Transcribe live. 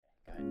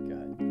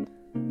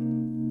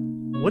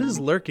What is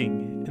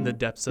lurking in the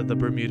depths of the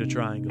Bermuda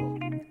Triangle?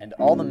 And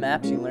all the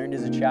maps you learned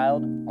as a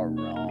child are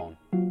wrong.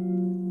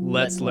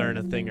 Let's learn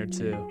a thing or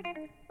two.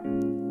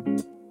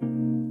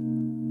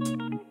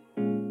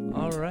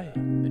 All right.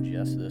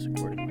 Adjust this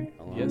accordingly.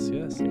 Hello? Yes.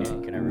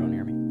 Can everyone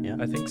hear me? Yeah.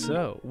 I think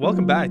so.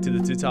 Welcome back to the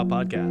Two Top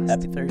Podcast.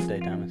 Happy Thursday,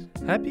 Thomas.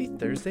 Happy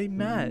Thursday,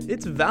 Matt.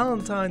 It's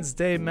Valentine's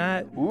Day,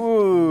 Matt.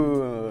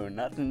 Ooh,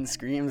 nothing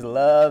screams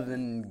love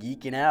than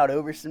geeking out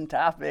over some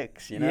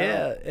topics, you know?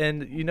 Yeah,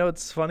 and you know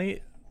what's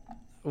funny?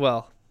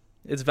 Well,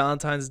 it's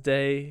Valentine's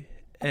Day,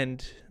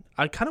 and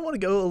I kind of want to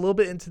go a little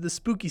bit into the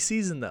spooky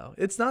season, though.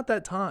 It's not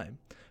that time.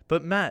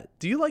 But, Matt,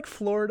 do you like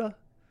Florida?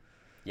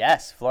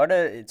 Yes, Florida,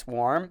 it's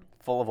warm,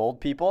 full of old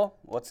people.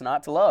 What's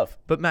not to love?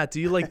 But, Matt, do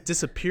you like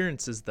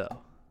disappearances,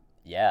 though?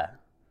 Yeah.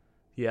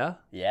 Yeah?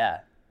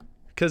 Yeah.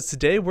 Because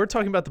today we're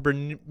talking about the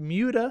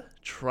Bermuda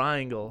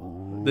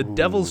Triangle. The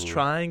Devil's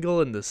Triangle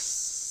in the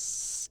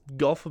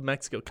Gulf of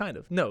Mexico, kind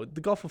of. No,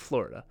 the Gulf of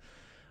Florida.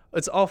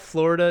 It's all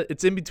Florida.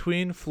 It's in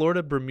between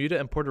Florida, Bermuda,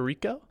 and Puerto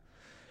Rico.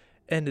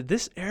 And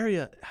this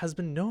area has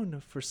been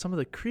known for some of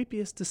the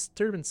creepiest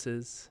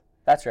disturbances.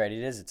 That's right,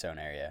 it is its own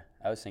area.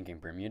 I was thinking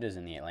Bermuda's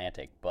in the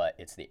Atlantic, but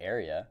it's the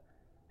area.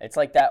 It's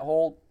like that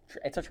whole,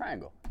 it's a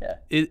triangle, yeah.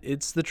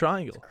 It's the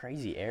triangle. It's a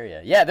crazy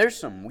area. Yeah, there's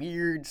some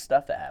weird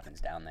stuff that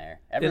happens down there.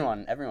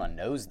 Everyone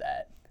knows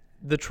that.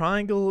 The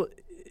triangle,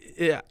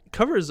 it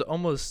covers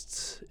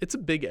almost, it's a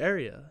big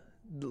area.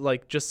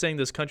 Like, just saying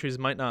those countries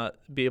might not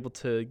be able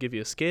to give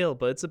you a scale,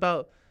 but it's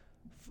about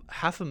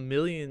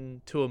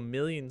 500,000 to 1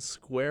 million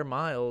square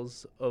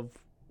miles of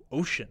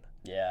ocean.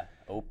 Yeah,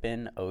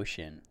 open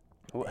ocean.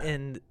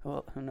 And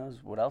who knows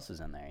what else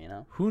is in there, you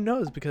know? Who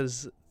knows,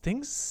 because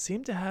things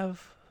seem to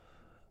have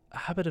a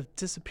habit of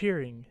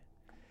disappearing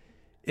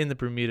in the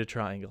Bermuda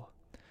Triangle.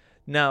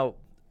 Now,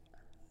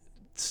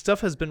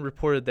 stuff has been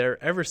reported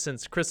there ever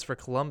since Christopher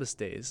Columbus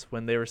days,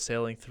 when they were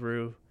sailing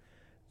through.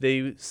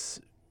 They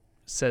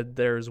said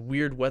there's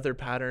weird weather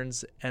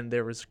patterns and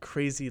there was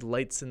crazy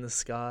lights in the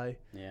sky.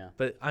 Yeah.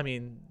 But I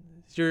mean,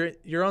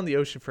 you're on the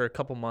ocean for a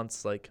couple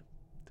months, like,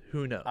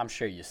 who knows? I'm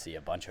sure you see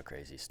a bunch of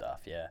crazy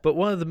stuff, yeah. But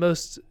one of the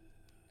most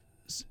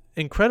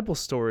incredible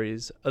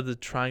stories of the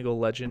Triangle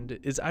legend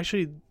is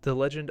actually the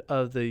legend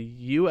of the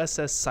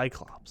USS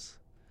Cyclops.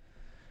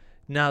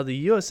 Now,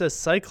 the USS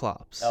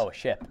Cyclops. Oh, a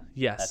ship.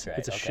 Yes, that's right.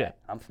 it's a ship.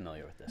 I'm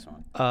familiar with this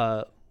one.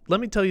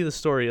 Let me tell you the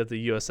story of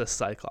the USS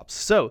Cyclops.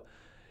 So,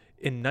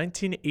 in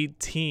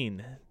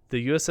 1918,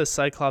 the USS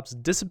Cyclops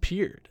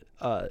disappeared,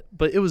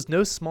 but it was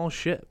no small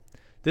ship.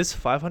 This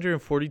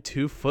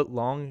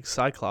 542-foot-long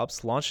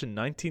Cyclops launched in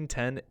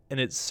 1910, and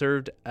it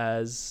served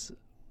as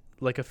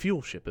like a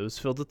fuel ship. It was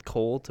filled with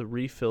coal to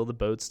refill the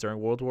boats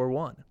during World War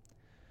I.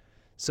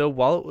 So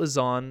while it was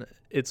on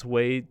its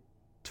way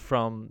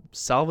from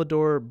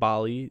Salvador,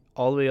 Bali,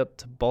 all the way up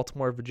to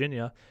Baltimore,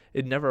 Virginia,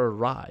 it never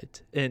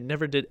arrived. And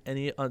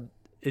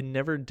it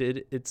never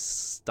did its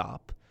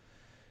stop.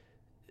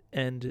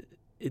 And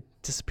it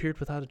disappeared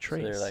without a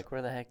trace. So they're like,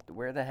 where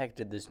the heck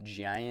did this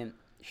giant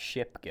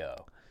ship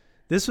go?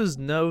 This was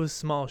no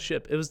small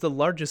ship. It was the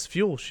largest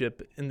fuel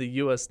ship in the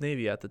U.S.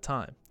 Navy at the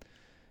time.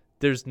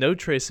 There's no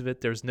trace of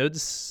it. There's no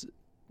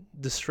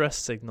distress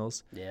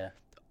signals. Yeah.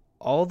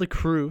 All the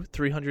crew,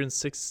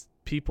 306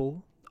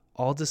 people,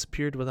 all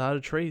disappeared without a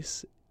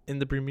trace in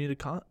the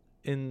Bermuda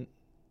in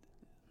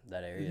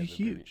that area.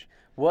 Huge.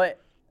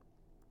 What?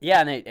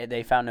 Yeah, and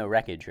they found no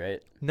wreckage,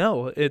 right?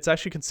 No, it's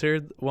actually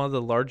considered one of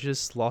the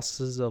largest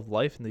losses of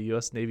life in the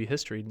U.S. Navy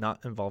history,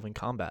 not involving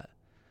combat.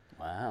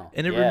 Wow.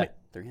 And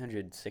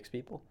 306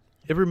 people?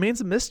 It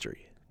remains a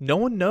mystery. No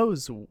one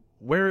knows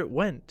where it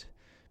went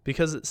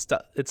because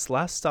its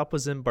last stop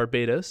was in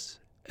Barbados,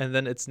 and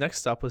then its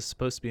next stop was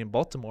supposed to be in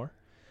Baltimore.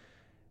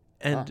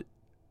 And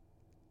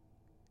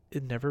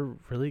it never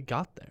really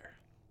got there.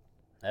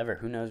 Never.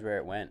 Who knows where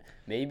it went?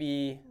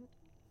 Maybe,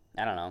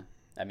 I don't know.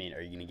 I mean,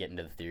 are you going to get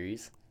into the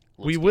theories?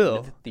 We will.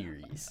 Into the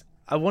theories.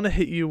 I want to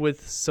hit you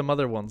with some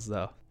other ones,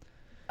 though.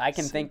 I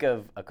can think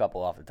of a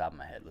couple off the top of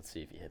my head. Let's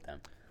see if you hit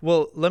them.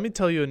 Well, let me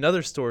tell you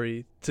another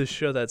story to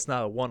show that it's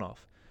not a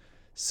one-off.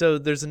 So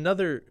there's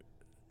another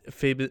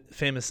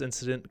famous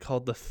incident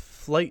called the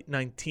Flight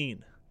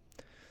 19.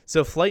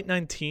 So Flight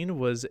 19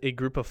 was a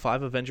group of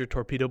 5 Avenger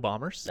torpedo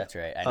bombers. That's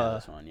right. I know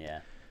this one,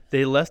 yeah.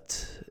 They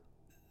left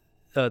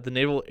the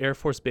Naval Air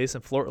Force Base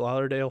in Fort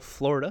Lauderdale,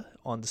 Florida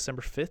on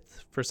December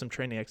 5th for some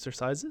training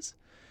exercises.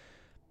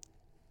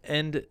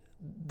 And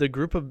the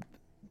group of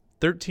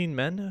 13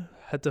 men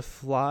had to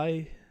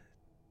fly,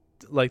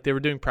 like they were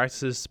doing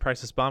practice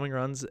bombing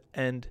runs,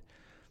 and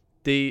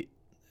they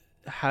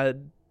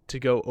had to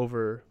go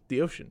over the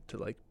ocean to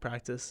like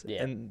practice.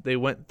 Yeah. And they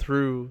went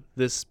through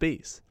this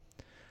space.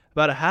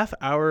 About a half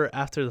hour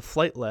after the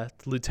flight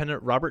left,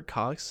 Lieutenant Robert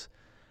Cox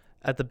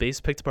at the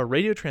base picked up a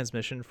radio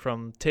transmission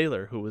from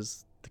Taylor, who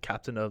was the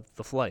captain of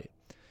the flight.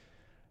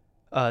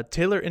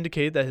 Taylor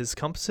indicated that his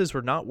compasses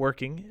were not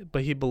working,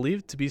 but he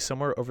believed to be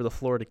somewhere over the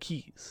Florida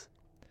Keys.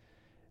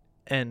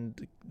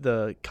 And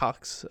the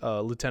Cox,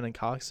 Lieutenant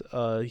Cox,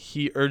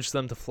 he urged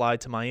them to fly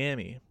to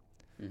Miami.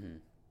 Mm-hmm.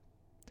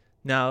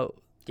 Now,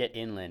 Get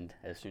inland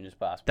as soon as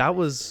possible. That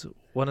was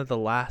one of the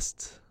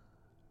last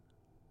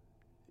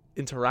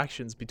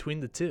interactions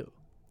between the two,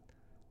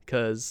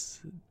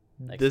 because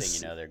Next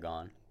thing you know, they're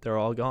gone. They're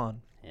all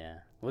gone. Yeah.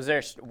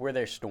 Were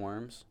there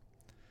storms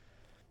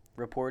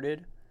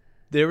reported?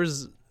 There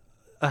was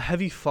a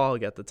heavy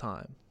fog at the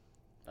time,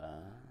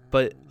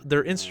 but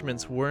their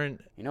instruments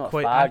weren't You know what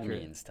quite fog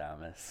accurate. means,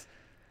 Thomas?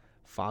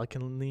 Fog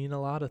can mean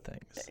a lot of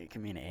things. It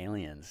can mean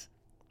aliens.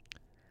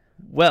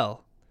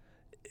 Well,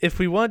 if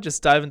we want to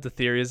just dive into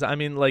theories, I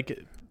mean,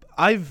 like,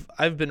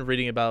 I've been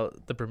reading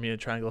about the Bermuda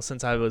Triangle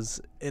since I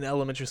was in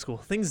elementary school.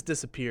 Things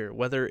disappear,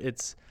 whether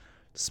it's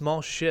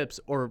small ships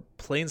or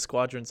plane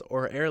squadrons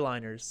or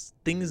airliners.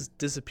 Things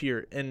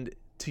disappear, and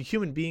to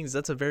human beings,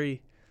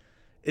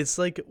 it's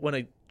like when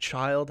a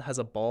child has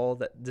a ball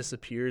that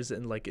disappears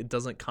and like it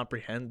doesn't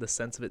comprehend the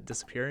sense of it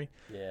disappearing.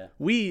 Yeah.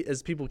 We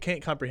as people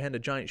can't comprehend a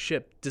giant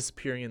ship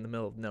disappearing in the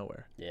middle of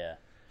nowhere. Yeah.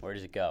 Where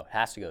does it go? It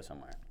has to go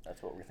somewhere.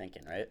 That's what we're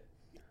thinking, right?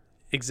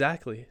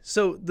 Exactly.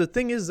 So the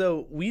thing is,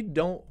 though, we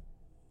don't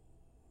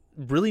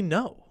really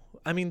know.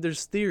 I mean,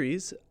 there's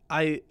theories.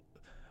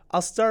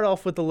 I'll start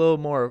off with a little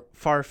more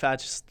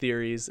far-fetched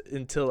theories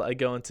until I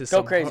go into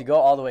Go crazy. Go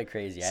all the way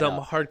crazy. some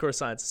hardcore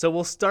science. So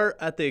we'll start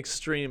at the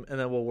extreme, and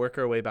then we'll work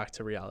our way back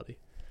to reality.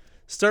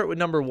 Start with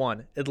number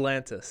 1,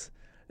 Atlantis.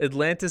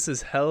 Atlantis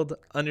is held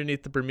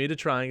underneath the Bermuda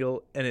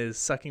Triangle and is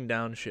sucking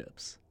down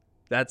ships.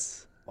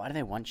 Why do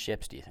they want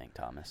ships, do you think,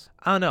 Thomas?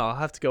 I don't know. I'll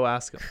have to go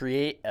ask them.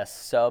 Create a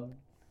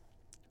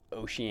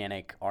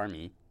sub-oceanic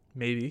army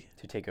Maybe.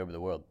 to take over the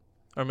world.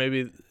 Or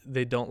maybe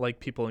they don't like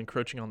people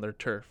encroaching on their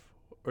turf,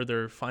 or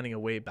they're finding a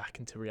way back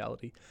into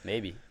reality.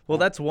 Maybe. Well,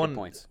 that's good one.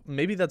 points.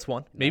 Maybe that's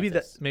one.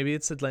 Atlantis. Maybe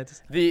it's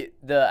Atlantis.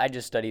 I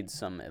just studied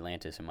some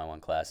Atlantis in my one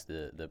class.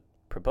 The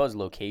proposed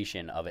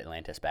location of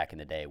Atlantis back in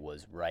the day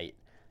was right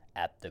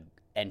at the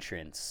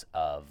entrance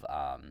of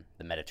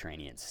the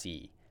Mediterranean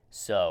Sea.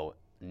 So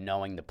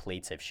knowing the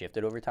plates have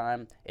shifted over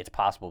time, it's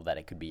possible that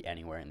it could be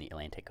anywhere in the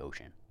Atlantic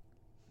Ocean.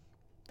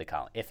 The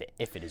colony, if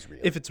it is real.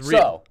 If it's real.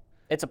 So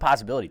it's a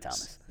possibility,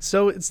 Thomas.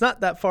 So it's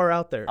not that far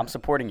out there. I'm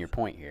supporting your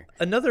point here.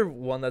 Another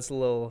one that's a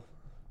little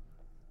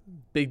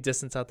big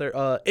distance out there.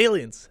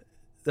 Aliens.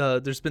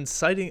 There's been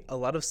a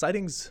lot of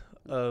sightings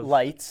of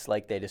Lights,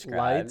 like they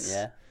described. Lights.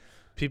 Yeah.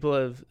 People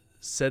have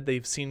said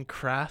they've seen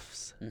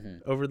crafts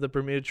over the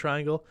Bermuda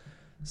Triangle.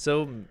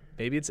 So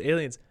maybe it's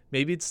aliens.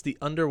 Maybe it's the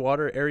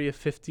underwater Area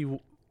 51.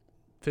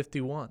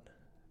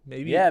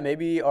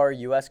 Maybe our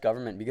U.S.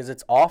 government, because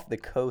it's off the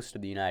coast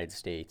of the United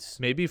States.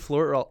 Maybe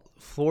Fort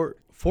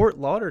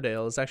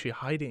Lauderdale is actually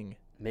hiding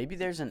Maybe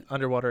there's an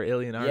underwater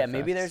alien artifacts.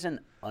 maybe there's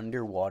an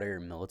underwater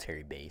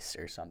military base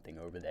or something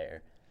over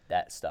there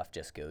that stuff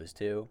just goes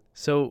to.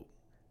 So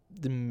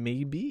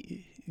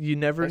maybe you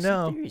never There's some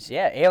know. theories.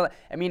 Yeah,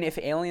 I mean, if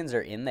aliens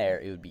are in there,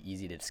 it would be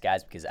easy to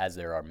disguise because as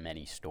there are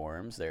many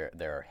storms, there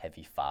are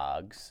heavy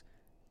fogs,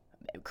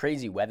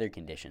 crazy weather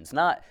conditions.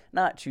 Not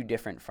too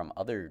different from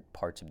other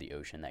parts of the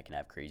ocean that can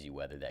have crazy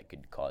weather that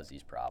could cause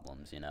these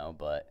problems,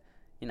 but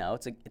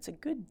it's a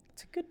good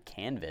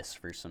canvas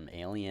for some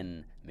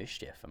alien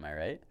mischief, am I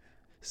right?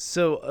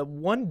 So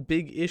one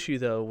big issue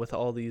though with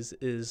all these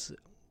is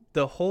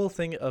the whole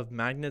thing of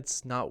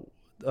magnetic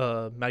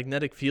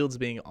fields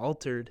being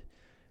altered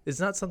is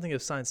not something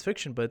of science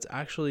fiction, but it's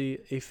actually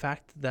a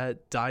fact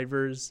that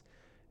divers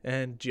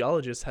and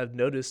geologists have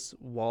noticed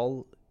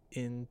while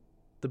in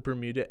the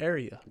Bermuda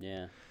area.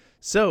 Yeah.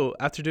 So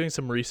after doing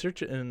some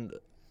research, and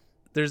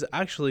there's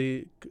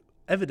actually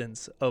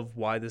evidence of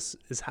why this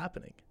is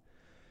happening.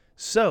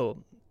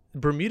 So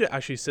Bermuda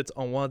actually sits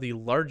on one of the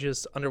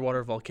largest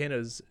underwater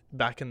volcanoes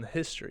back in the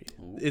history.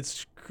 Ooh.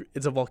 It's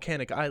a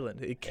volcanic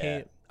island. It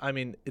can't. I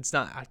mean, it's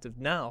not active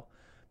now,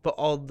 but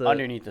all the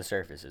underneath the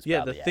surface is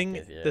probably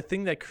active, the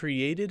thing that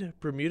created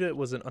Bermuda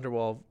was an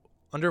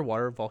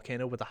underwater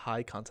volcano with a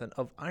high content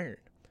of iron.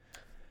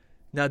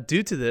 Now,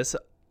 due to this,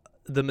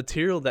 the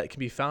material that can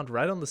be found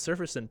right on the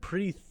surface in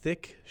pretty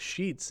thick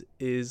sheets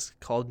is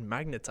called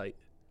magnetite.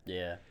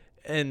 Yeah.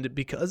 And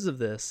because of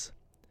this,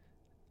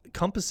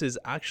 compasses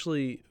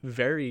actually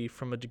vary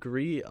from a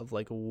degree of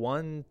like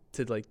 1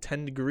 to like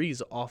 10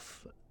 degrees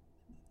off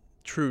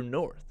true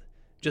north,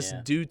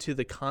 just due to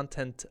the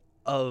content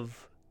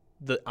of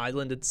the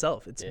island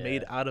itself. It's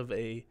made out of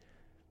a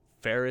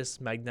ferrous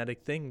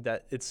magnetic thing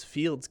that its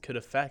fields could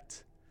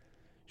affect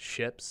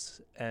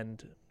ships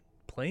and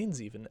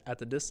planes even at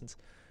the distance.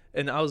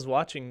 And I was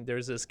watching,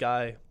 there's this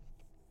guy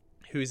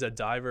who's a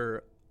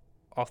diver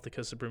off the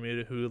coast of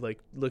Bermuda who like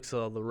looks at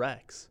all the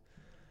wrecks.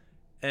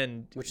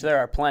 And which there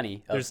are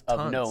plenty there's of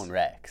tons. known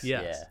wrecks.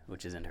 Yes. Yeah,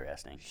 which is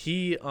interesting.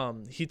 He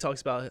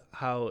talks about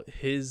how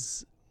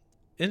his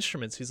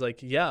instruments, he's like,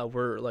 yeah,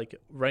 we're like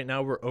right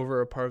now we're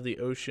over a part of the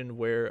ocean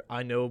where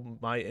I know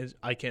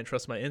I can't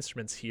trust my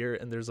instruments here,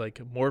 and there's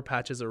like more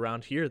patches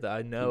around here that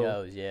I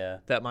know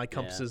that my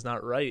compass is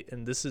not right,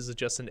 and this is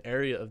just an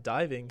area of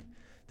diving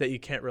that you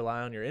can't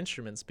rely on your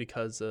instruments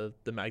because of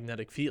the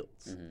magnetic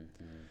fields.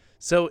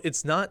 So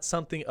it's not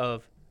something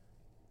of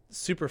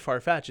super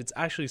far-fetched. It's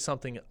actually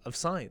something of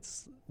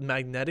science.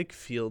 Magnetic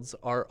fields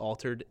are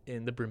altered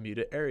in the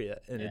Bermuda area,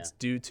 and Yeah. it's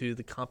due to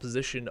the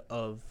composition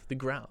of the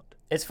ground.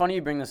 It's funny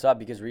you bring this up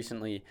because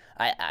recently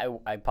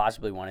I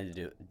possibly wanted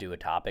to do a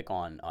topic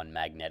on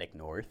magnetic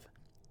north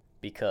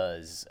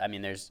because, I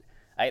mean,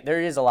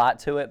 there is a lot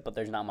to it, but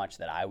there's not much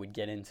that I would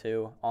get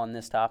into on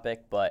this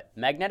topic. But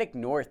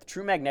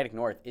true magnetic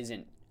north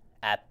isn't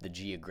at the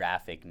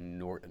geographic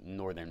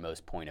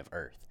northernmost point of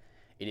Earth.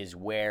 It is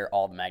where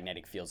all the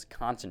magnetic fields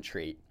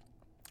concentrate,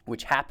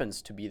 which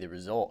happens to be the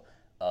result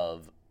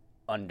of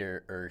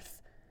under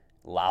Earth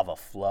lava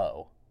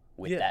flow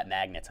with Yeah. that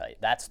magnetite.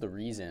 That's the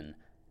reason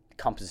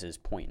compasses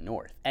point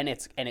north. And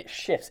it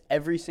shifts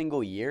every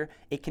single year.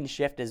 It can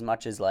shift as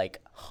much as like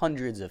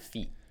hundreds of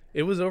feet.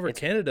 It was over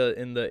Canada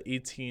in the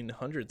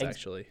 1800s,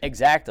 actually.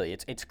 Exactly.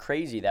 It's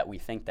crazy that we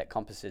think that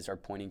compasses are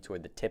pointing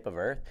toward the tip of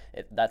Earth.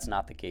 That's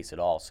not the case at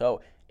all.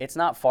 So it's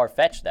not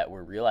far-fetched that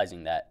we're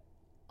realizing that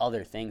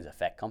other things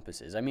affect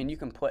compasses. I mean, you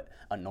can put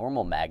a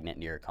normal magnet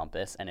near a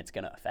compass and it's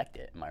going to affect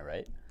it. Am I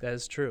right? That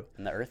is true.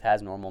 And the Earth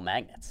has normal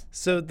magnets.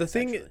 So the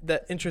thing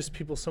that interests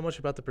people so much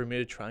about the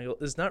Bermuda Triangle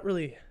is not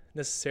really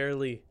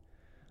necessarily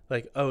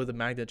like, oh, the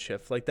magnet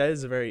shift. Like, that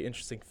is a very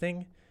interesting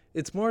thing.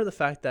 It's more the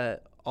fact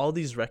that all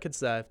these records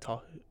that I've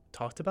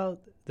talked about,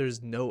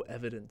 there's no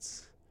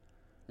evidence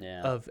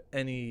Yeah. of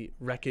any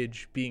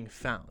wreckage being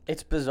found.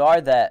 It's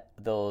bizarre that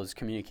those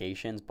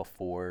communications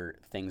before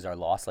things are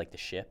lost, like the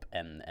ship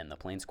and the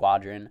plane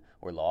squadron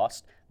were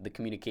lost, the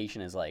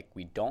communication is like,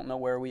 we don't know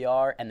where we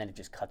are, and then it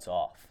just cuts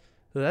off.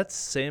 So that's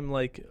same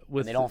like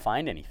with And they don't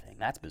find anything.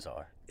 That's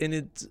bizarre. and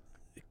it's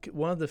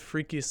one of the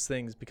freakiest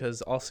things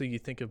because also you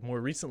think of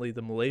more recently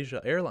the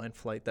Malaysia airline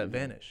flight that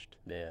vanished,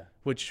 Yeah.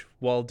 which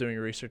while doing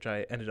research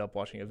I ended up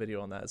watching a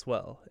video on that as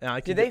well. And I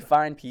Did could they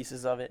find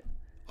pieces of it?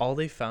 all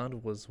they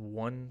found was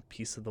one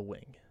piece of the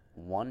wing.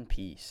 One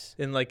piece.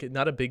 And like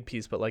not a big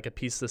piece, but like a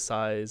piece the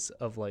size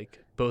of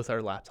like both our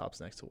laptops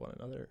next to one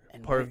another,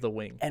 And part where- of the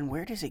wing. And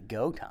where does it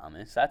go,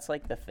 Thomas? That's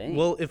like the thing.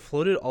 Well, it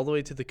floated all the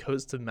way to the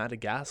coast of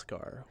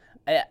Madagascar.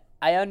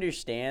 I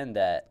understand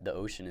that the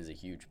ocean is a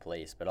huge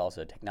place, but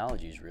also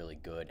technology is really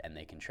good and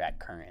they can track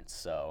currents.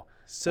 So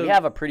So we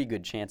have a pretty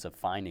good chance of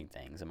finding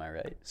things. Am I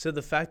right? So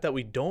the fact that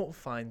we don't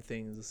find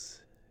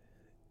things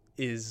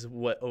is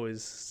what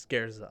always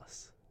scares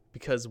us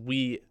because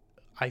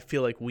I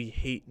feel like we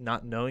hate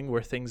not knowing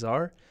where things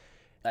are,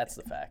 That's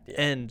the fact. Yeah.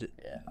 and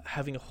Yeah.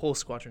 having a whole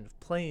squadron of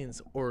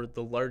planes or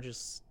the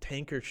largest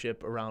tanker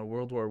ship around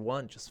World War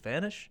I just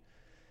vanish.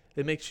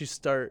 It makes you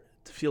start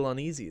to feel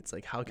uneasy. It's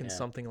like, how can Yeah.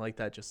 something like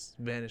that just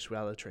vanish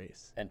without a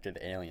trace? Enter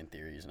the alien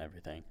theories and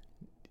everything.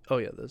 Oh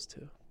yeah, those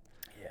two.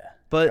 Yeah.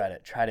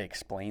 But Try to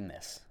explain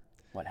this.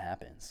 What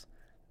happens?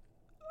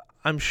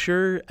 I'm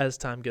sure as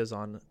time goes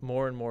on,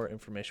 more and more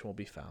information will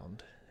be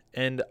found.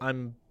 And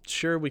I'm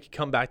sure we could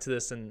come back to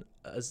this in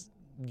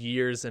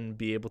years and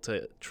be able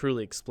to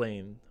truly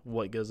explain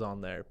what goes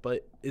on there.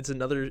 But it's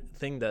another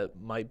thing that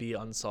might be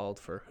unsolved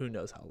for who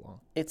knows how long.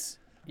 It's,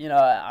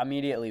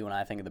 immediately when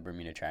I think of the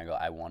Bermuda Triangle,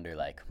 I wonder,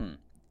 like,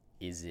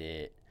 is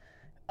it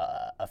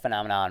a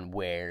phenomenon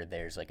where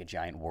there's, like, a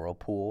giant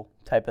whirlpool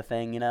type of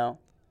thing,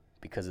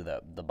 because of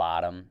the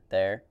bottom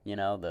there,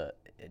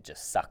 it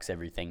just sucks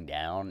everything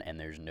down and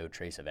there's no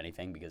trace of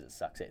anything because it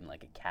sucks it in,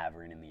 like, a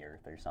cavern in the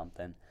earth or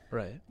something.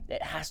 Right.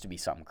 It has to be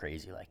something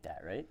crazy like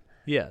that, right?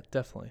 Yeah,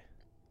 definitely.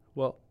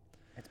 Well,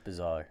 It's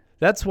bizarre.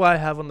 that's why I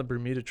have on the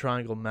Bermuda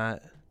Triangle,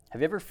 Matt. Have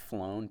you ever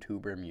flown to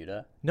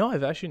Bermuda? No,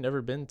 I've actually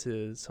never been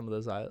to some of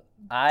those islands.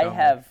 I Down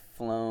have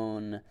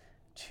flown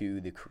to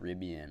the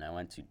Caribbean. I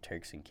went to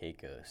Turks and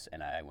Caicos,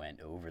 and I went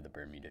over the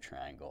Bermuda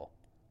Triangle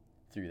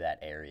through that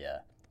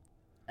area.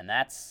 And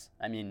that's,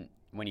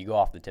 when you go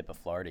off the tip of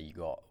Florida, you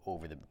go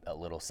over a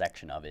little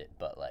section of it,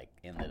 but, like,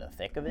 in the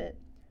thick of it,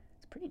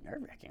 it's pretty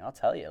nerve-wracking, I'll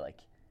tell you. Like,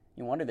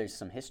 you wonder there's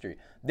some history.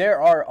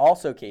 There are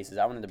also cases,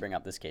 I wanted to bring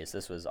up this case.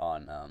 This was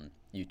on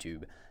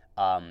YouTube.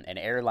 An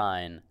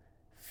airline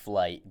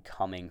flight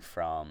coming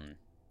from,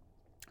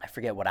 I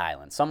forget what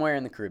island, somewhere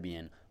in the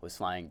Caribbean, was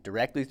flying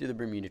directly through the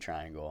Bermuda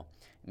Triangle,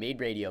 made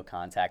radio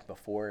contact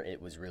before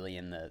it was really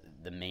in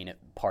the main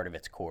part of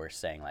its course,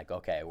 saying, like,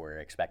 okay, we're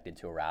expected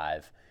to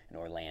arrive in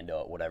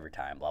Orlando at whatever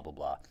time, blah, blah,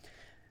 blah.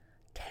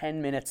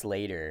 10 minutes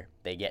later,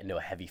 they get into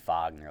a heavy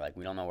fog, and they're like,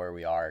 we don't know where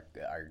we are.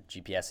 Our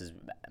GPS is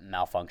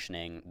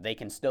malfunctioning. They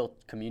can still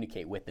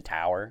communicate with the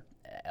tower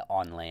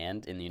on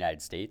land in the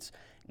United States.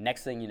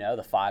 Next thing you know,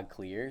 the fog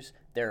clears.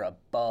 They're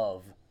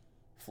above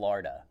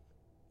Florida.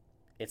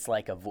 It's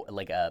like a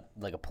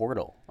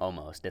portal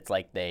almost. It's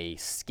like they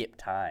skip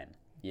time,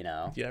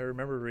 Yeah, I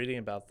remember reading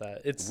about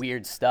that. It's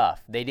Weird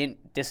stuff. They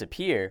didn't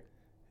disappear.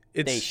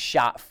 They it's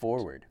shot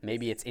forward.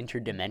 Maybe it's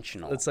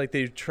interdimensional. it's like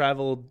they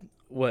traveled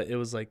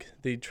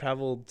they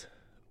traveled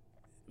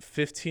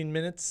 15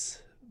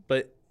 minutes,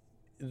 but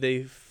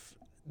the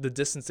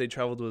distance they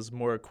traveled was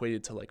more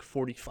equated to like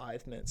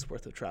 45 minutes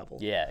worth of travel.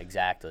 Yeah,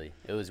 exactly.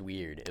 It was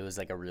weird. It was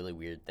like a really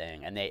weird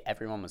thing. And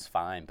everyone was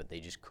fine, but they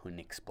just couldn't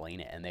explain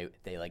it. And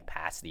they like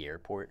passed the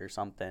airport or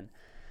something.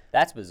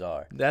 That's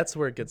bizarre. That's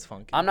where it gets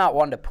funky. I'm not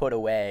one to put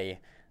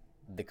away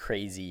the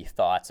crazy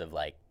thoughts of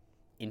like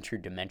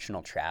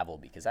interdimensional travel,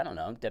 because I don't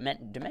know,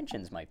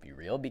 dimensions might be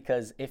real,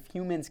 because if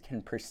humans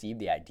can perceive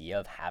the idea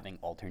of having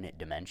alternate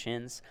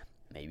dimensions,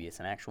 maybe it's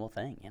an actual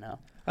thing, you know?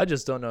 I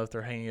just don't know if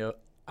they're hanging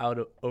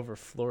out over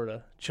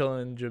Florida,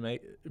 chilling in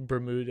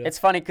Bermuda. It's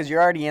funny because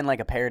you're already in like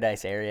a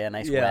paradise area,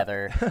 nice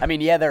weather. I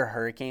mean, yeah, there are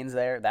hurricanes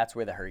there. That's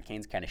where the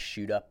hurricanes kind of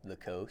shoot up the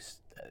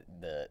coast,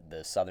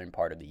 the southern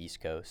part of the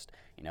East Coast.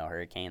 You know,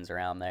 hurricanes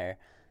around there.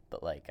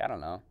 But like, I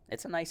don't know.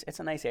 It's a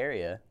nice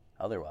area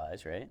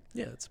otherwise, right?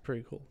 Yeah, it's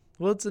pretty cool.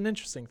 Well, it's an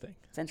interesting thing.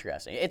 It's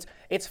interesting.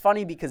 It's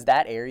funny because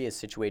that area is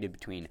situated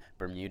between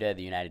Bermuda,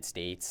 the United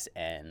States,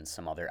 and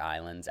some other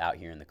islands out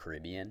here in the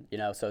Caribbean. You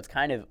know, so it's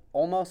kind of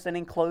almost an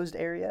enclosed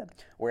area,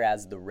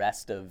 whereas the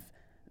rest of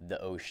the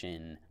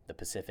ocean, the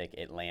Pacific,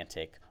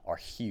 Atlantic, are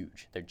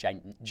huge. They're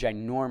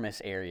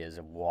ginormous areas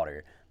of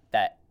water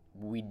that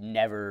we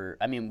never.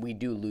 I mean, we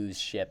do lose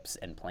ships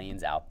and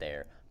planes out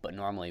there, but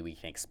normally we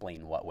can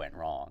explain what went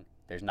wrong.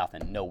 There's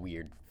no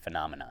weird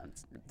phenomena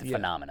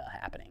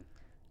happening.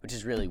 Which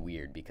is really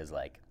weird because,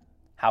 like,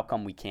 how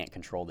come we can't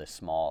control this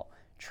small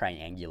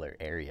triangular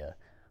area,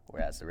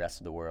 whereas the rest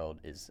of the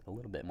world is a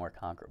little bit more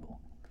conquerable?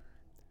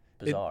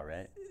 Bizarre,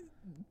 right?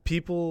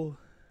 People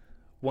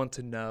want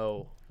to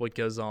know what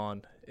goes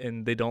on,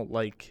 and they don't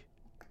like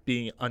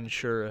being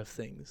unsure of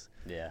things.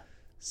 Yeah.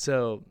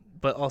 So,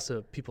 but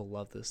also, people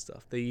love this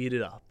stuff. They eat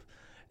it up.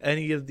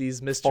 Any of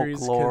these mysteries,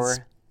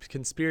 Folklore.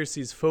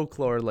 Conspiracies,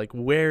 folklore, like,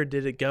 where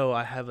did it go?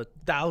 I have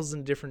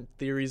 1,000 different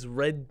theories,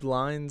 red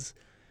lines.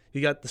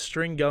 You got the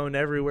string going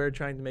everywhere,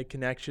 trying to make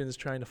connections,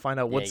 trying to find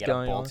out what's going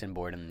on. You got a bulletin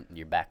board in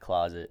your back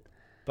closet.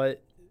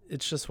 But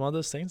it's just one of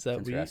those things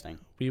that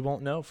we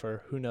won't know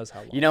for who knows how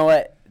long. You know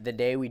what? The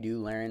day we do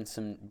learn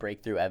some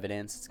breakthrough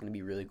evidence, it's going to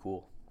be really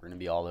cool. We're going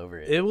to be all over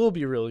it. It will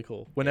be really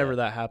cool whenever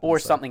that happens. Or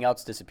something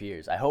else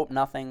disappears. I hope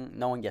no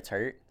one gets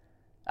hurt.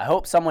 I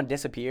hope someone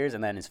disappears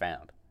and then is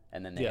found.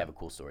 And then they have a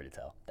cool story to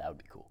tell. That would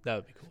be cool. That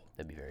would be cool.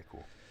 That'd be very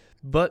cool.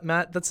 But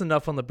Matt, that's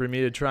enough on the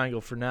Bermuda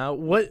Triangle for now.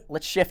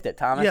 Let's shift it,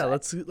 Thomas. Yeah,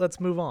 let's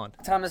move on.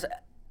 Thomas,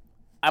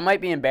 I might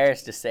be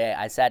embarrassed to say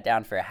I sat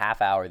down for a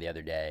half hour the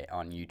other day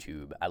on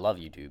YouTube. I love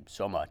YouTube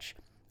so much.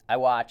 I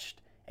watched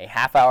a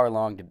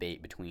half-hour-long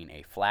debate between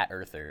a flat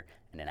earther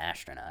and an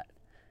astronaut.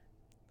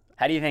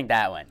 How do you think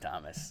that went,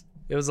 Thomas?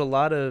 It was a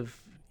lot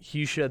of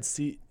he said,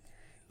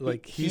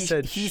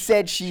 she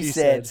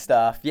said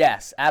stuff.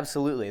 Yes,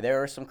 absolutely. There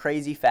were some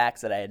crazy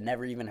facts that I had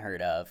never even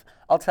heard of.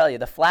 I'll tell you,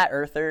 the flat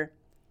earther,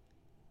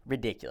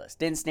 ridiculous.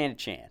 Didn't stand a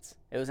chance.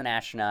 It was an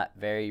astronaut,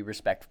 very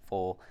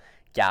respectful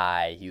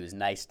guy. He was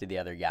nice to the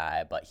other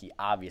guy, but he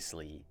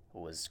obviously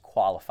was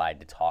qualified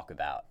to talk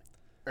about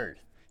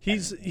Earth.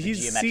 He's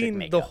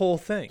seen the whole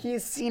thing. He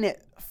has seen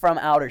it from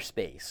outer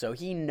space, so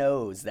he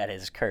knows that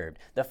it's curved.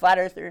 The flat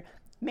earther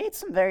made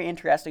some very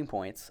interesting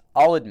points,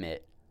 I'll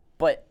admit,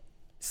 but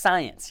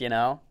science, you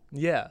know?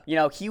 Yeah. You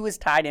know, he was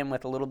tied in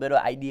with a little bit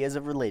of ideas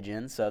of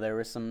religion, so there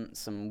was some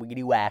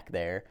wiggity whack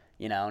there.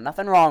 You know,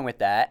 nothing wrong with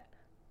that.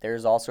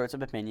 There's all sorts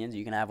of opinions.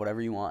 You can have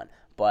whatever you want.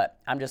 But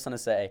I'm just going to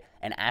say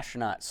an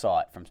astronaut saw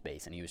it from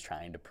space, and he was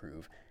trying to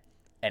prove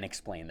and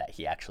explain that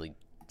he actually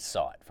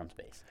saw it from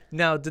space.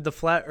 Now, did the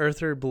flat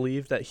earther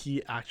believe that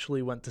he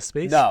actually went to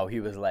space? No,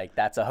 he was like,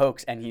 that's a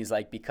hoax. And he's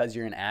like, because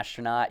you're an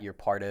astronaut, you're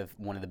part of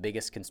one of the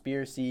biggest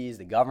conspiracies,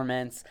 the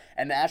government's.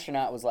 And the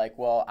astronaut was like,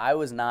 well, I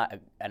was not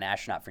an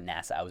astronaut for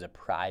NASA. I was a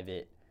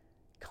private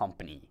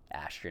company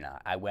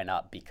astronaut. I went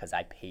up because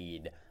I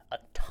paid a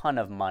ton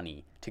of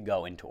money to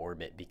go into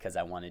orbit because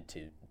I wanted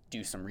to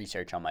do some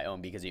research on my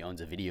own because he owns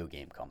a video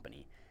game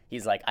company.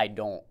 He's like, I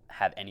don't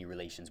have any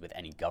relations with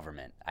any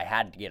government. I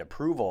had to get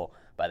approval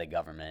by the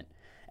government,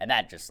 and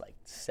that just like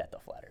set the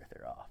flat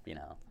earther off, you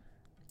know.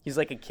 He's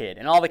like a kid,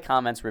 and all the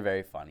comments were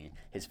very funny.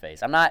 His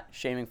face. I'm not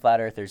shaming flat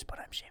earthers, but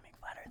I'm shaming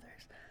flat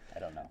earthers. I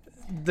don't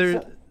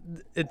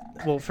know.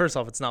 Well, first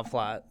off, it's not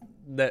flat.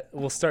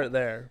 We'll start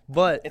there.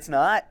 But it's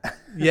not.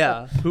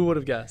 Yeah, who would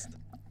have guessed?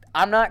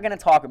 I'm not going to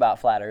talk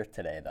about flat Earth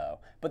today, though,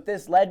 but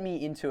this led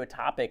me into a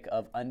topic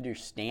of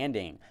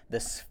understanding the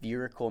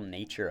spherical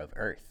nature of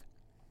Earth.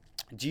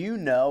 Do you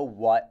know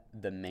what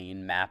the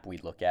main map we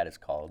look at is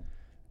called?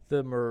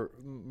 The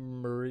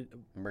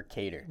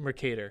Mercator.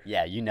 Mercator.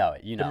 Yeah, you know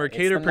it. The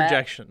Mercator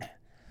projection.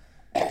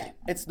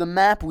 It's the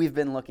map we've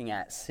been looking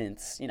at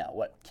since,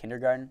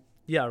 kindergarten?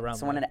 Yeah, around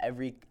someone in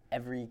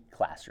every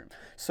classroom.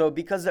 So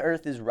because the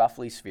Earth is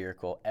roughly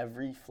spherical,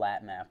 every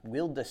flat map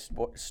will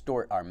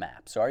distort our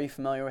map. So are you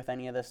familiar with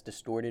any of this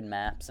distorted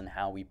maps and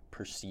how we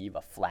perceive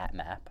a flat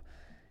map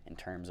in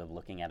terms of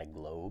looking at a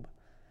globe?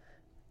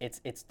 It's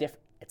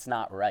different. It's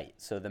not right.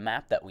 So the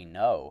map that we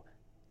know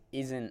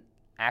isn't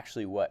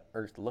actually what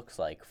Earth looks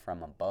like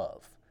from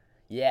above.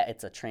 Yeah,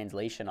 it's a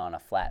translation on a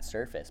flat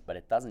surface, but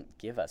it doesn't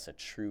give us a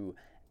true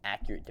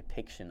accurate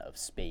depiction of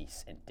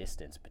space and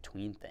distance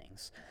between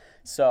things.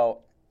 So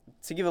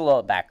to give a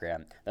little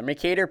background, the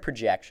Mercator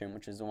projection,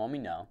 which is the one we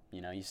know,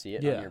 you see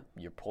it on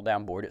your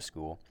pull-down board at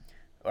school,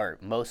 or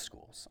most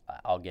schools.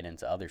 I'll get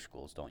into other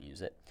schools, don't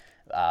use it.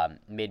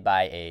 Made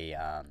by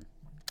a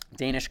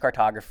Danish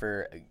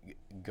cartographer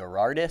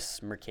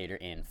Gerardus Mercator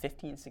in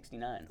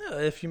 1569.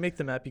 If you make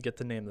the map, you get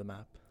to name the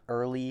map.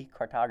 Early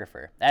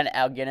cartographer. And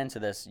I'll get into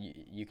this.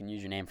 You can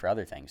use your name for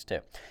other things, too.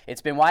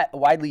 It's been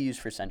widely used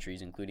for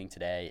centuries, including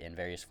today in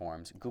various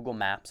forms. Google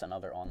Maps and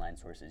other online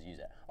sources use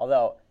it.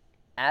 Although,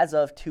 as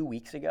of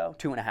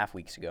 2.5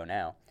 weeks ago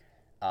now,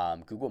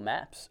 Google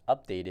Maps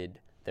updated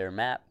their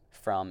map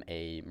from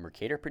a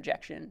Mercator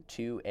projection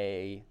to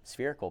a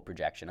spherical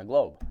projection, a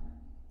globe.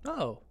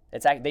 Oh.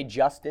 They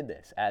just did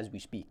this as we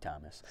speak,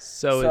 Thomas.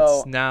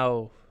 So it's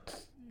now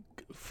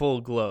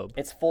full globe.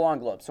 It's full on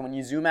globe. So when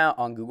you zoom out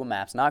on Google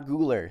Maps, not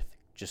Google Earth,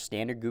 just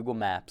standard Google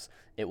Maps,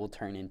 it will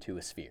turn into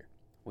a sphere,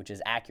 which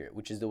is accurate,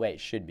 which is the way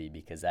it should be,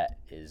 because that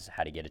is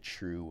how to get a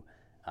true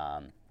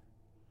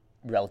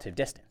relative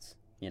distance,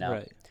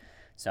 Right.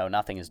 So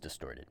nothing is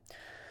distorted.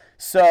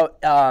 So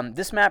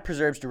this map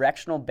preserves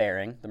directional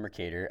bearing, the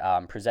Mercator,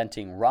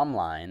 presenting rhumb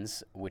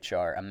lines, which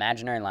are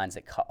imaginary lines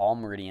that cut all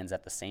meridians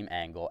at the same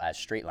angle as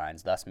straight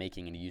lines, thus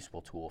making it a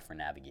useful tool for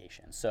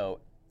navigation.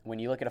 So when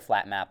you look at a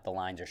flat map, the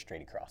lines are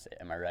straight across it.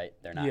 Am I right?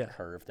 They're not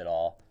curved at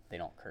all. They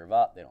don't curve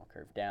up. They don't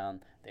curve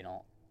down. They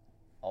don't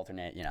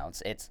alternate.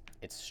 It's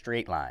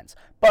straight lines.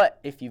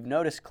 But if you've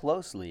noticed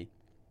closely,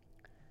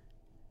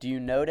 do you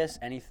notice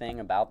anything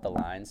about the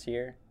lines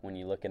here when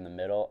you look in the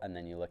middle and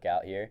then you look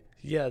out here?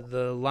 Yeah,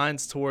 the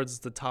lines towards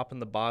the top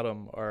and the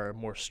bottom are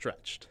more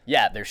stretched.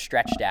 Yeah, they're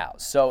stretched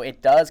out. So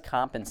it does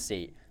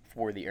compensate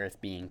for the Earth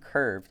being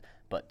curved,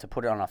 but to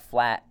put it on a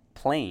flat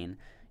plane,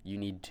 you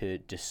need to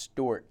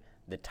distort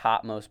the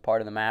topmost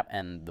part of the map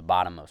and the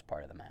bottommost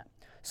part of the map.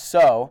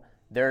 So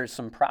there are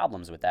some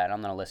problems with that, and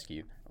I'm going to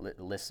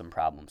list some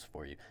problems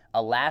for you.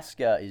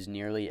 Alaska is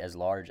nearly as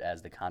large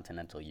as the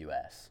continental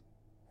U.S.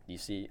 Do you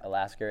see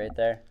Alaska right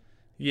there?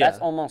 Yeah.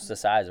 That's almost the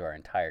size of our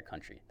entire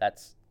country.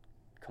 That's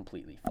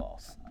completely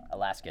false.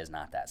 Alaska is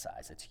not that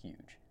size. It's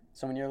huge.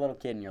 So when you're a little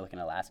kid and you're looking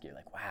at Alaska, you're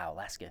like, wow,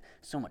 Alaska,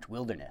 so much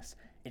wilderness.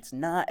 It's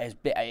not as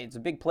big. It's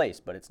a big place,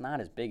 but it's not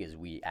as big as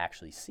we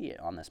actually see it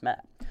on this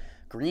map.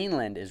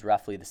 Greenland is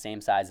roughly the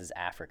same size as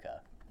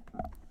Africa.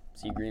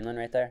 See Greenland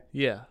right there?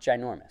 Yeah.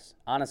 Ginormous.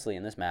 Honestly,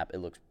 in this map, it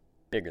looks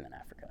bigger than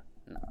Africa.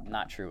 No,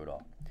 not true at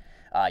all.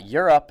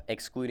 Europe,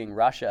 excluding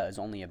Russia, is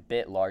only a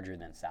bit larger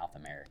than South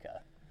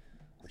America,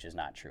 which is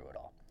not true at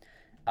all.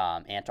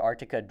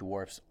 Antarctica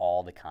dwarfs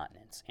all the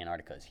continents.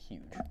 Antarctica is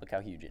huge. Look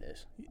how huge it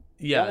is.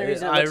 Yeah. The only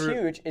reason it looks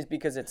huge is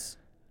because it's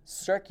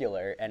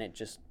circular and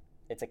it's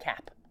a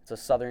cap. It's a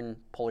southern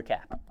polar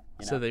cap.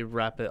 So they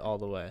wrap it all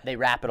the way. They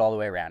wrap it all the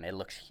way around. It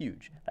looks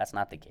huge. That's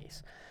not the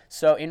case.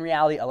 So in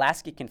reality,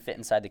 Alaska can fit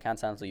inside the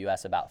continental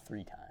U.S. about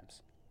 3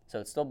 times. So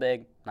it's still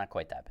big, not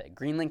quite that big.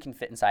 Greenland can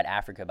fit inside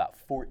Africa about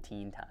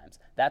 14 times.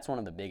 That's one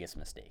of the biggest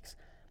mistakes.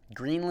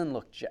 Greenland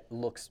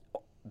looks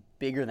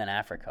bigger than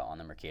Africa on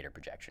the Mercator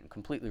projection.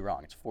 Completely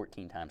wrong. It's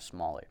 14 times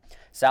smaller.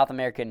 South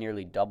America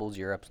nearly doubles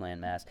Europe's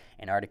landmass.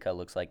 Antarctica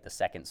looks like the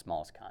second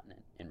smallest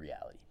continent in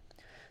reality.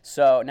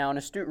 So now an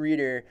astute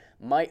reader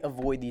might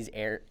avoid these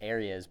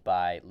areas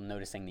by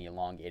noticing the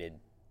elongated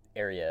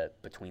area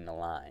between the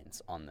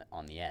lines on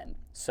the end.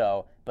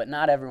 So, but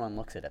not everyone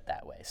looks at it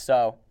that way.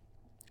 So,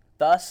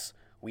 thus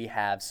we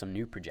have some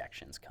new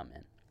projections come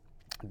in.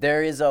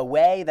 There is a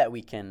way that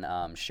we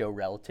can show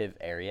relative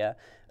area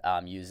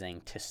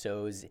using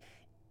Tissot's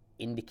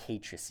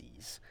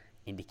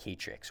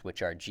indicatrix,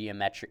 which are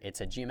geometric. It's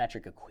a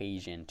geometric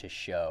equation to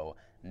show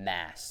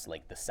mass,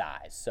 like the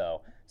size.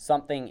 So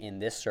something in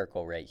this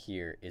circle right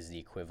here is the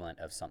equivalent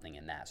of something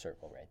in that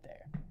circle right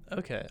there.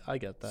 Okay, I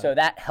get that. So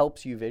that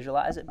helps you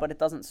visualize it, but it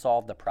doesn't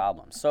solve the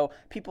problem. So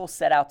people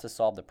set out to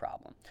solve the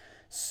problem.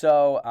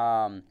 So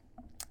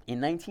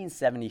in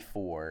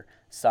 1974,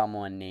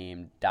 someone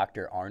named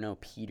Dr. Arno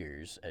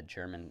Peters, a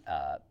German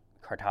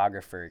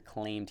cartographer,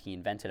 claimed he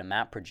invented a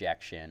map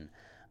projection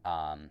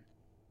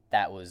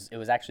it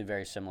was actually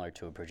very similar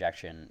to a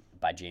projection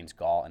by James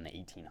Gall in the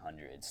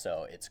 1800s.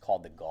 So it's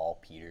called the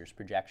Gall-Peters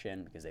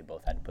projection because they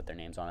both had to put their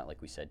names on it,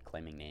 like we said,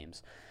 claiming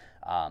names.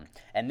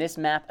 And this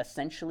map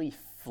essentially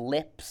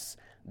flips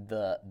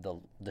the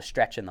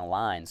stretch in the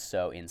lines.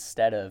 So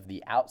instead of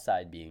the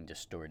outside being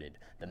distorted,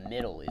 the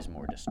middle is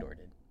more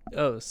distorted.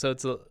 Oh, so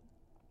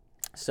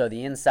So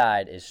the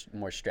inside is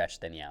more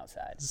stretched than the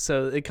outside.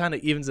 So it kind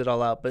of evens it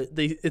all out, but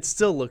it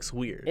still looks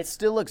weird. It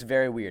still looks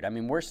very weird. I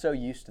mean, we're so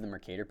used to the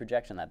Mercator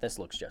projection that this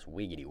looks just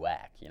wiggity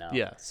whack,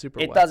 Yeah, super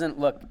It whack. doesn't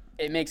look,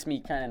 it makes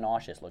me kind of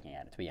nauseous looking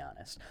at it, to be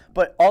honest.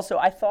 But also,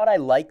 I thought I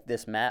liked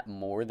this map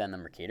more than the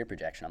Mercator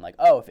projection. I'm like,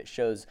 oh, if it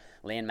shows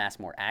landmass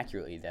more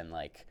accurately, then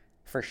like,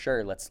 for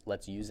sure,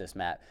 let's use this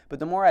map. But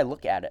the more I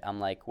look at it,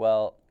 I'm like,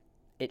 well,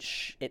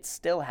 it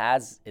still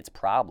has its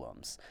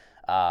problems.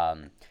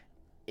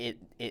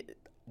 It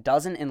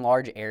doesn't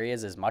enlarge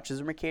areas as much as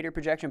a Mercator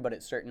projection, but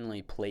it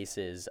certainly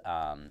places,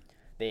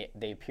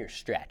 they appear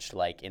stretched.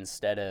 Like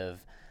instead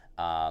of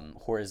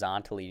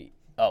horizontally,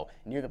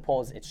 near the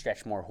poles, it's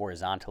stretched more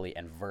horizontally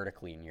and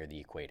vertically near the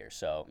equator.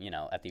 So,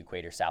 at the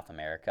equator, South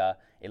America,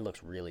 it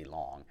looks really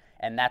long.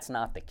 And that's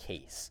not the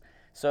case.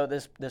 So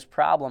this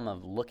problem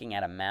of looking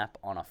at a map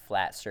on a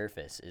flat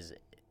surface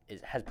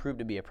has proved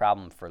to be a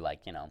problem for, like,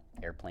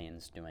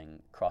 airplanes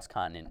doing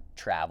cross-continent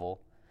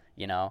travel,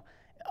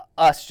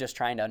 us just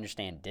trying to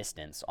understand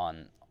distance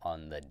on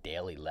the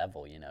daily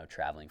level,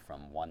 traveling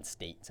from one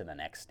state to the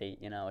next state.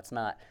 It's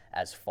not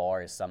as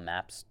far as some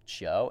maps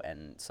show,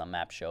 and some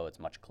maps show it's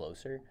much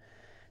closer.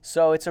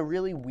 So it's a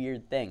really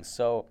weird thing.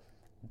 So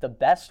the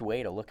best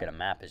way to look at a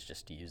map is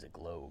just to use a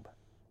globe.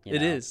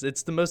 It is.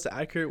 It's the most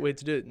accurate way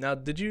to do it. Now,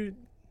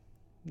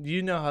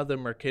 you know how the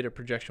Mercator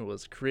projection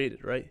was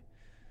created, right?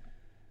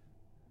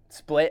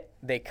 Split,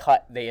 they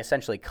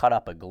essentially cut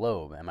up a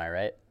globe, am I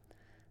right?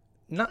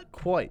 Not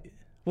quite.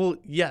 Well,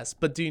 yes,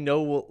 but do you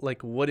know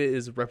what it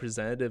is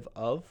representative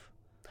of?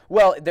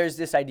 Well, there's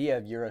this idea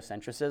of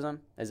Eurocentrism.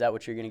 Is that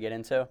what you're going to get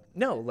into?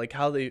 No, like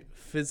how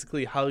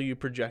you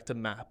project a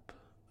map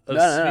of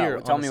No. sphere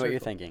on Tell a me what you're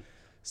circle. thinking.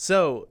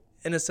 So,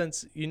 in a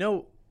sense,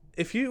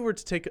 if you were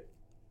to take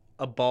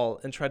a ball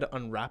and try to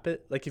unwrap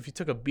it, like if you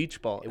took a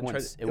beach ball, It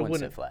wouldn't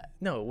stay flat.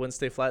 No, it wouldn't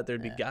stay flat.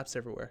 There'd be gaps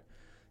everywhere.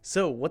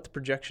 So what the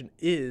projection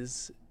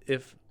is,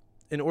 if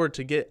in order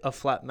to get a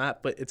flat map,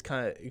 but it's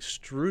kind of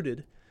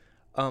extruded,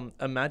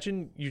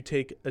 imagine you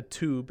take a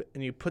tube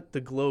and you put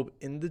the globe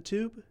in the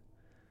tube.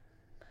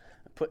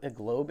 Put a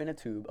globe in a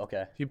tube,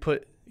 okay.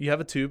 You have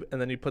a tube,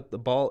 and then you put the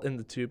ball in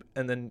the tube,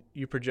 and then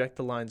you project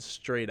the lines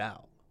straight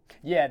out.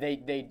 Yeah, they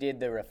did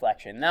the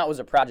reflection. That was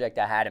a project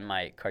I had in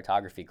my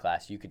cartography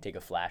class. You could take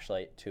a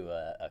flashlight to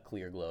a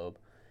clear globe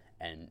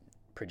and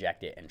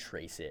project it and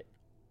trace it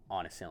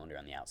on a cylinder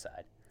on the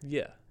outside.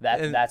 Yeah.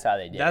 That's how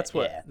they did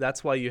it.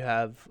 That's why you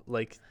have,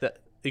 like, the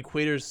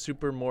equator's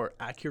super more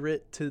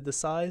accurate to the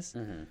size,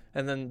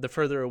 and then the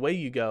further away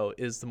you go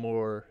is the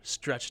more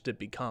stretched it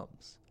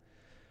becomes.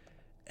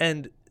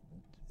 And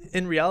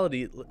in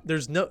reality,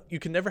 you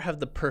can never have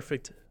the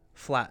perfect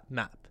flat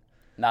map.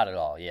 Not at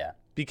all, yeah.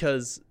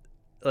 Because,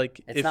 like,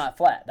 it's not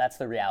flat. That's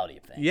the reality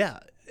of things. Yeah,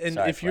 and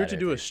Sorry, if you were to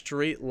do a earthers.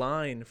 straight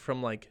line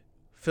from, like,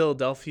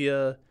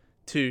 Philadelphia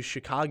to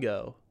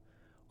Chicago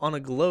on a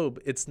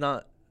globe, it's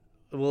not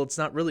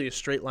really a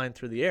straight line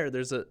through the air.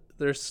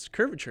 There's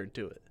curvature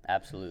to it.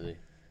 Absolutely.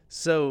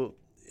 So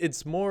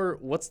it's more,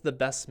 what's the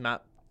best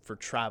map for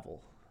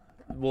travel?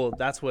 Well,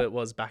 that's what it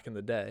was back in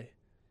the day.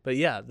 But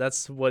yeah,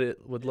 that's what it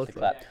would look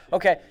like.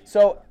 Okay,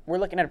 so we're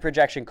looking at a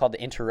projection called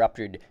the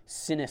interrupted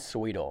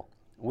sinusoidal,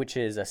 which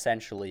is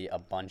essentially a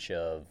bunch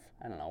of,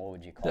 I don't know, what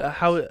would you call it?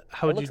 How would It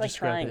you looks like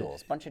describe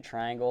triangles, a bunch of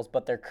triangles,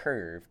 but they're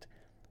curved.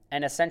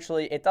 And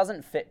essentially, it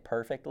doesn't fit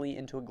perfectly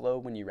into a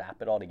globe when you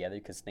wrap it all together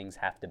because things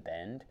have to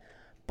bend.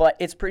 But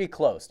it's pretty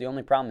close. The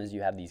only problem is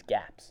you have these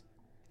gaps.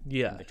 it?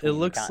 Yeah, it between the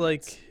looks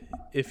continents.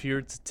 like if you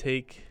were to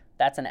take...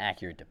 That's an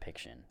accurate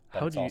depiction,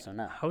 but it's also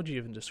not. How would you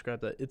even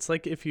describe that? It's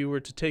like if you were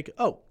to take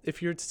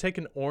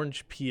an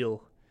orange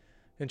peel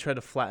and try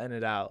to flatten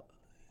it out.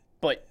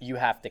 But you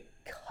have to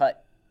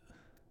cut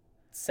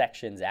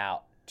sections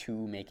out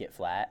to make it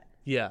flat.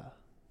 Yeah.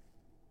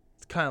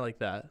 It's kind of like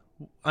that.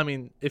 I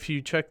mean, if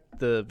you check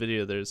the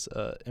video, there's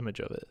an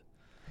image of it.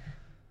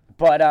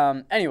 But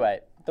anyway,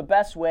 the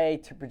best way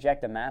to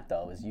project a map,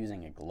 though, is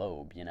using a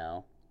globe,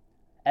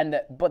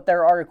 but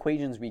there are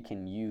equations we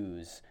can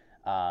use,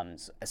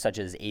 such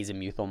as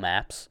azimuthal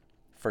maps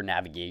for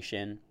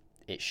navigation.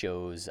 It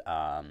shows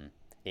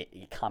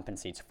it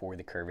compensates for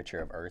the curvature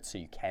of Earth, so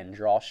you can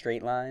draw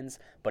straight lines,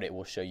 but it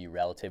will show you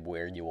relative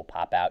where you will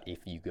pop out if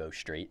you go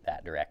straight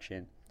that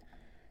direction.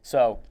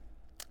 So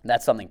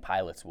that's something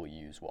pilots will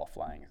use while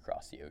flying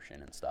across the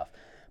ocean and stuff.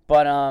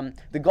 But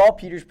the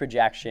Gall-Peters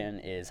projection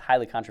is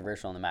highly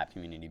controversial in the map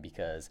community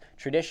because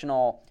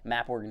traditional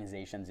map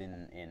organizations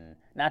in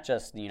not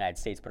just the United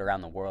States but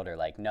around the world are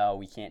like, no,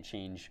 we can't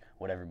change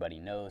what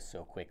everybody knows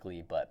so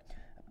quickly. But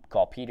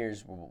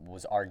Gall-Peters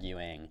was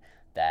arguing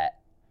that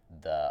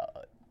the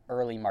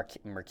early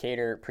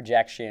Mercator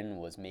projection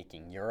was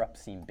making Europe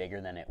seem bigger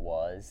than it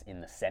was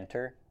in the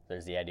center.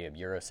 There's the idea of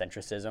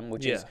Eurocentrism,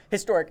 which is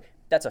historic.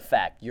 That's a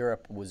fact.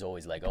 Europe was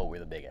always like, oh, we're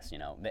the biggest,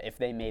 If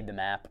they made the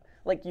map,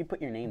 like, you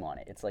put your name on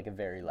it. It's like a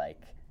very,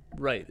 like...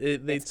 Right.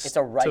 It's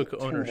a right took to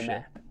ownership. the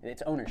map.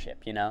 It's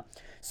ownership,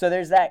 So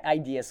there's that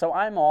idea. So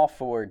I'm all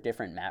for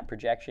different map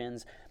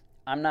projections.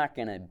 I'm not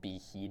going to be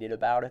heated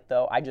about it,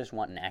 though. I just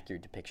want an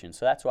accurate depiction.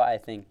 So that's why I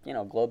think,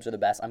 globes are the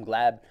best. I'm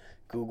glad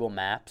Google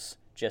Maps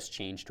just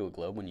changed to a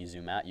globe. When you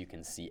zoom out, you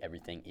can see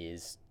everything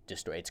is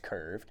destroyed. It's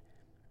curved.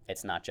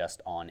 It's not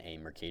just on a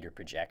Mercator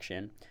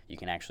projection. You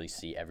can actually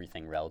see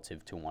everything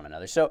relative to one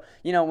another. So,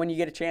 when you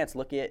get a chance,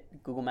 look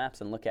at Google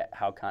Maps and look at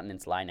how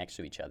continents lie next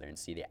to each other and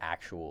see the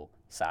actual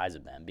size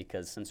of them.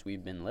 Because since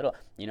we've been little,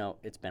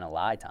 it's been a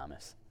lie,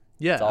 Thomas.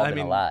 Yeah, it's all been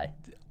a lie.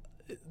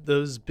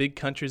 Those big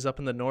countries up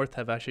in the north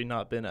have actually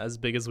not been as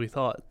big as we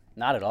thought.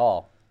 Not at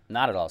all.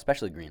 Not at all,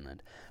 especially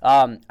Greenland.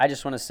 I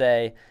just want to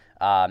say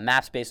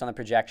maps based on the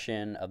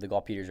projection of the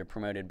Gall-Peters are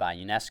promoted by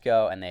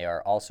UNESCO, and they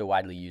are also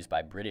widely used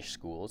by British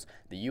schools.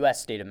 The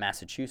U.S. state of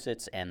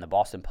Massachusetts and the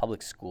Boston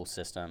public school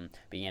system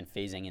began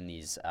phasing in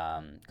these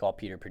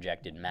Gall-Peter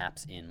projected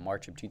maps in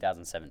March of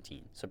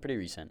 2017, so pretty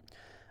recent,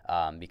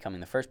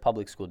 becoming the first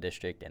public school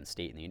district and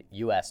state in the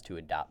U.S. to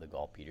adopt the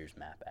Gall-Peters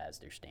map as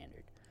their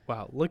standard.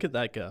 Wow, look at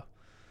that go.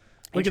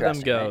 Look at them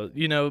Interesting, go. right?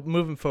 You know,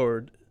 moving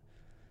forward.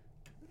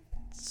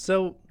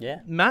 So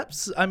Yeah.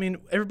 maps. I mean,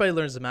 everybody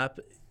learns a map.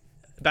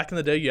 Back in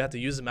the day, you had to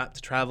use a map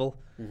to travel.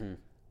 Mm-hmm.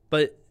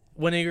 But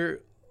when you're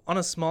on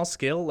a small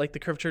scale, like the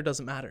curvature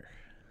doesn't matter.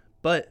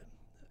 But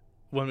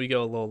when we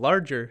go a little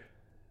larger,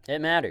 It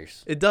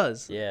matters. it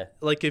does. Yeah.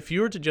 Like if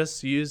you were to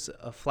just use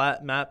a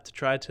flat map to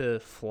try to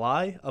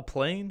fly a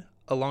plane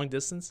a long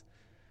distance,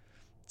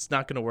 it's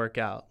not going to work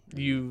out.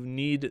 You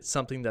need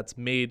something that's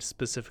made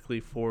specifically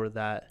for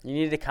that. You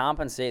need to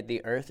compensate.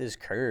 The Earth is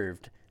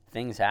curved.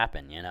 Things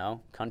happen, you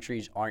know?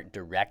 Countries aren't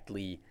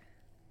directly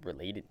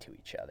related to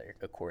each other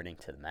according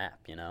to the map,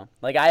 you know?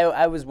 Like,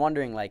 I was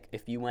wondering, like,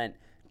 if you went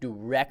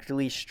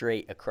directly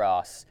straight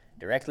across,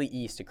 directly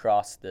east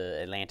across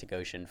the Atlantic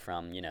Ocean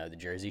from, you know, the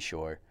Jersey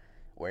Shore,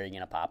 where are you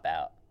going to pop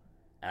out?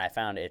 And I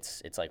found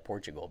it's like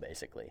Portugal,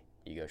 basically.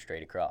 You go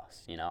straight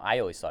across, you know? I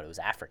always thought it was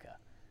Africa.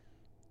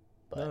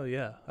 But Oh,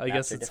 yeah. I maps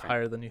guess are it's different.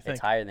 higher than you think.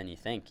 It's higher than you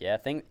think, yeah.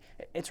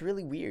 It's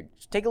really weird.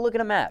 Just take a look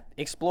at a map.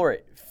 Explore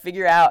it.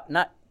 Figure out,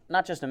 not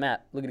just a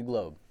map, look at a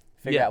globe.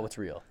 Figure Yeah. out what's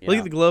real. you Look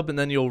know? at the globe, and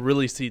then you'll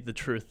really see the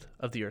truth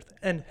of the Earth.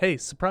 And hey,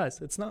 surprise,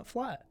 it's not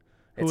flat.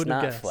 Who It's would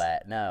have not guessed?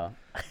 flat, no.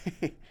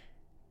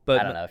 But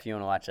I don't know. If you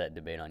want to watch that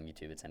debate on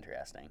YouTube, it's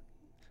interesting.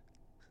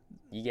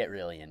 You get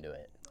really into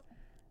it.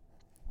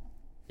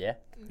 Yeah?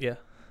 Yeah.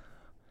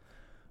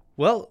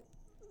 Well,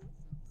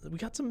 we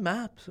got some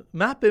map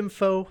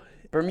info.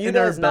 Bermuda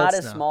our is not belts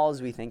as now. small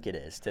as we think it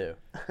is, too.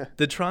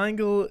 The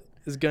triangle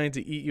is going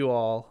to eat you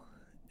all,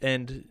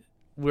 and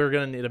we're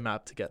going to need a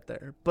map to get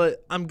there.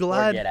 But I'm Or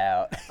glad get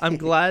out. I'm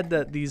glad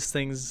that these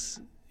things,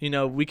 you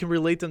know, we can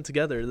relate them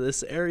together.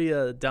 This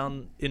area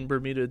down in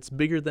Bermuda, it's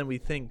bigger than we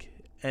think,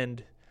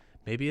 and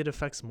maybe it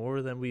affects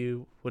more than we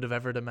would have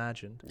ever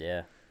imagined.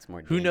 Yeah. It's more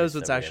Who dangerous knows than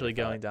what's we actually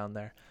ever thought. going down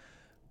there?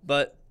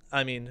 But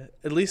I mean,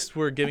 at least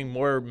we're giving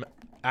more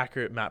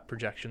accurate map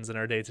projections in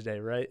our day to day,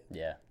 right?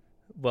 Yeah.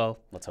 Well,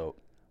 Let's hope.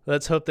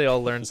 let's hope they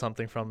all learn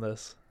something from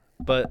this.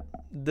 But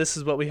this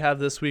is what we have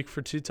this week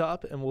for Two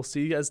Top, and we'll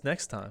see you guys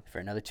next time. For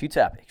another 2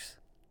 topics.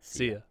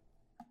 See ya.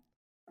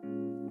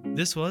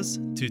 This was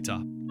Two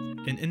Top,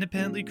 an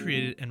independently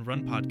created and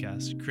run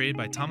podcast created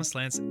by Thomas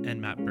Lance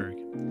and Matt Berg.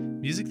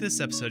 Music this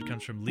episode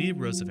comes from Lee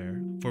Roosevelt.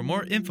 For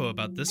more info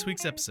about this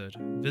week's episode,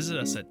 visit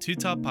us at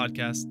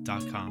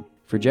twotoppodcast.com.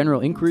 For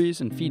general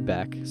inquiries and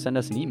feedback, send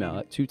us an email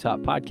at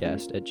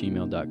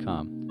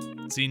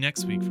twotoppodcast@gmail.com. See you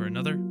next week for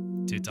another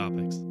Two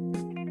Topics.